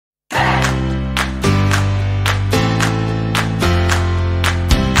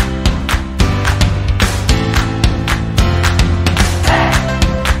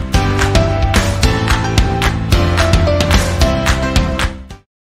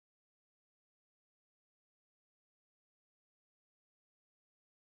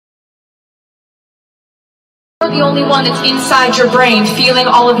not the only one that's inside your brain feeling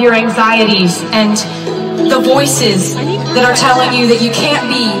all of your anxieties and the voices that are telling you that you can't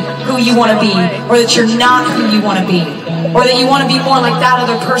be who you want to be, or that you're not who you want to be, or that you want to be more like that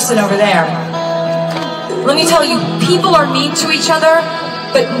other person over there. Let me tell you, people are mean to each other,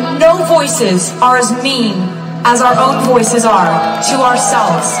 but no voices are as mean as our own voices are to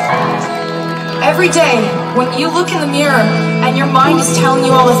ourselves. Every day, when you look in the mirror and your mind is telling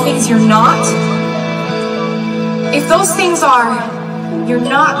you all the things you're not, if those things are, you're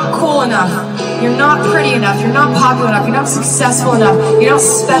not cool enough, you're not pretty enough, you're not popular enough, you're not successful enough, you're not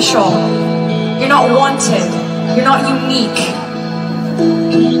special, you're not wanted, you're not unique,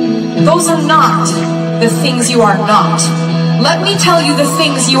 those are not the things you are not. Let me tell you the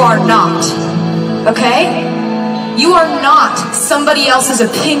things you are not, okay? You are not somebody else's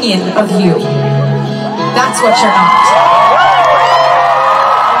opinion of you. That's what you're not.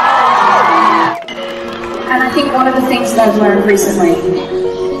 And I think one of the things that I've learned recently,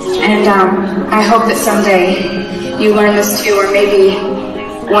 and I hope that someday you learn this too, or maybe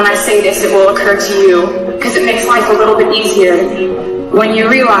when I say this it will occur to you, because it makes life a little bit easier when you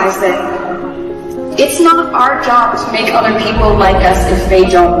realize that it's not our job to make other people like us if they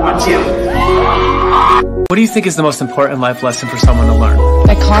don't want to. What do you think is the most important life lesson for someone to learn?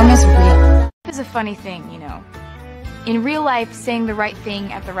 That karma's real. It's a funny thing, you know. In real life, saying the right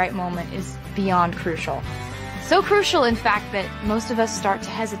thing at the right moment is beyond crucial. So crucial, in fact, that most of us start to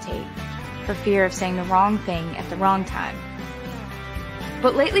hesitate for fear of saying the wrong thing at the wrong time.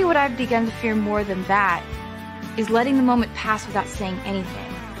 But lately, what I've begun to fear more than that is letting the moment pass without saying anything.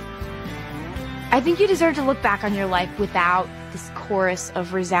 I think you deserve to look back on your life without this chorus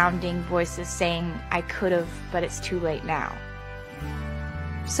of resounding voices saying, I could've, but it's too late now.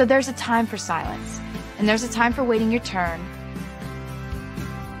 So there's a time for silence, and there's a time for waiting your turn.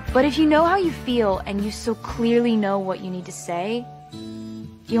 But if you know how you feel, and you so clearly know what you need to say,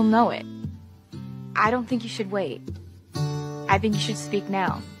 you'll know it. I don't think you should wait. I think you should speak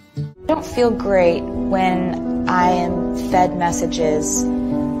now. I don't feel great when I am fed messages,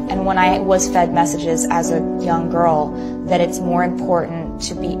 and when I was fed messages as a young girl, that it's more important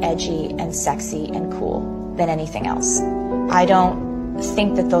to be edgy and sexy and cool than anything else. I don't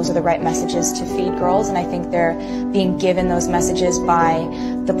think that those are the right messages to feed girls, and I think they're being given those messages by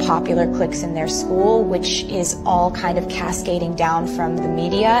the popular cliques in their school, which is all kind of cascading down from the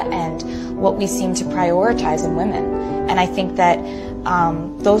media and what we seem to prioritize in women. And I think that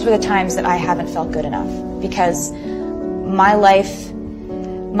those were the times that I haven't felt good enough, because my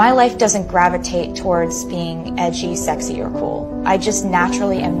life doesn't gravitate towards being edgy, sexy, or cool. I just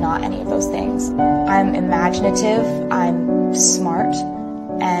naturally am not any of those things. I'm imaginative, I'm smart,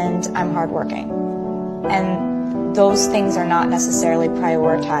 and I'm hardworking. And those things are not necessarily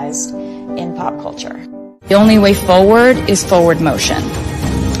prioritized in pop culture. The only way forward is forward motion.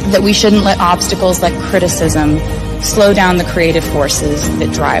 That we shouldn't let obstacles like criticism slow down the creative forces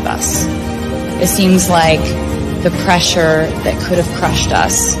that drive us. It seems like the pressure that could have crushed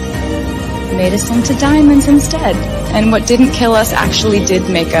us made us into diamonds instead. And what didn't kill us actually did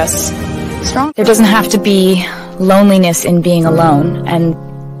make us strong. There doesn't have to be loneliness in being alone, and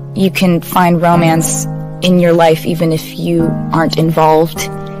you can find romance in your life even if you aren't involved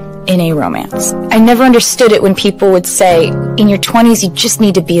in a romance. I never understood it when people would say, in your 20s you just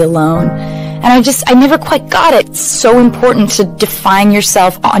need to be alone. And I never quite got it. It's so important to define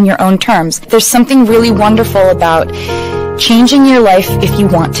yourself on your own terms. There's something really wonderful about changing your life if you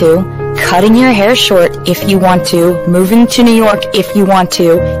want to, cutting your hair short if you want to, moving to New York if you want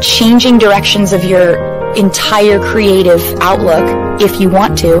to, changing directions of your entire creative outlook if you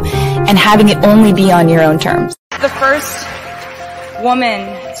want to, and having it only be on your own terms. The first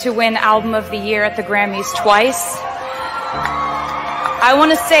woman to win Album of the Year at the Grammys twice. I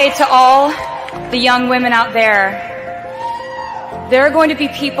want to say to all the young women out there, there are going to be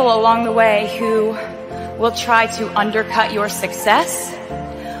people along the way who will try to undercut your success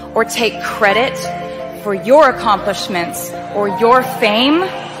or take credit for your accomplishments or your fame.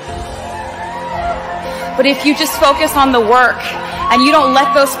 But if you just focus on the work and you don't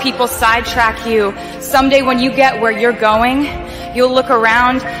let those people sidetrack you, someday when you get where you're going, you'll look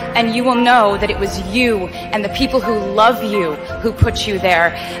around and you will know that it was you and the people who love you who put you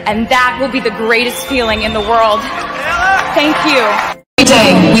there. And that will be the greatest feeling in the world. Thank you. Every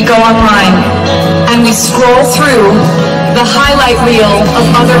day we go online and we scroll through the highlight reel of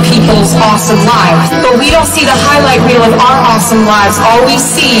other people's awesome lives. But we don't see the highlight reel of our awesome lives. All we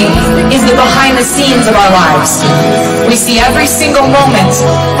see is the behind the scenes of our lives. We see every single moment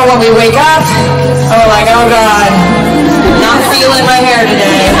from when we wake up and we're like, oh God, not feeling my hair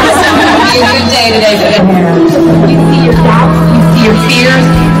today. be a good day today for them. You see your doubts, you see your fears,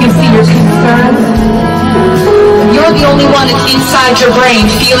 you see your concerns. You're the only one inside your brain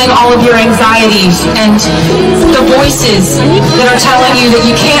feeling all of your anxieties and the voices that are telling you that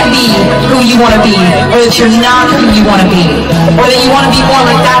you can't be who you want to be, or that you're not who you want to be, or that you want to be more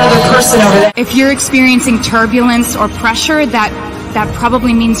like that other person over there. If you're experiencing turbulence or pressure, that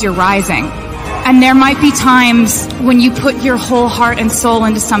probably means you're rising. And there might be times when you put your whole heart and soul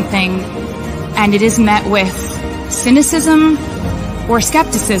into something and it is met with cynicism or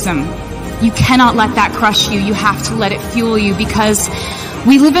skepticism. You cannot let that crush you. You have to let it fuel you, because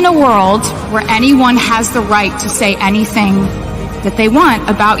we live in a world where anyone has the right to say anything that they want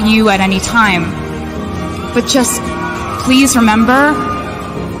about you at any time. But just please remember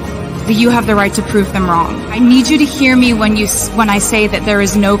that you have the right to prove them wrong. I need you to hear me when I say that there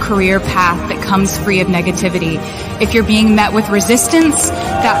is no career path that comes free of negativity. If you're being met with resistance,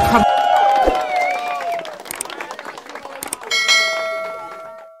 that probably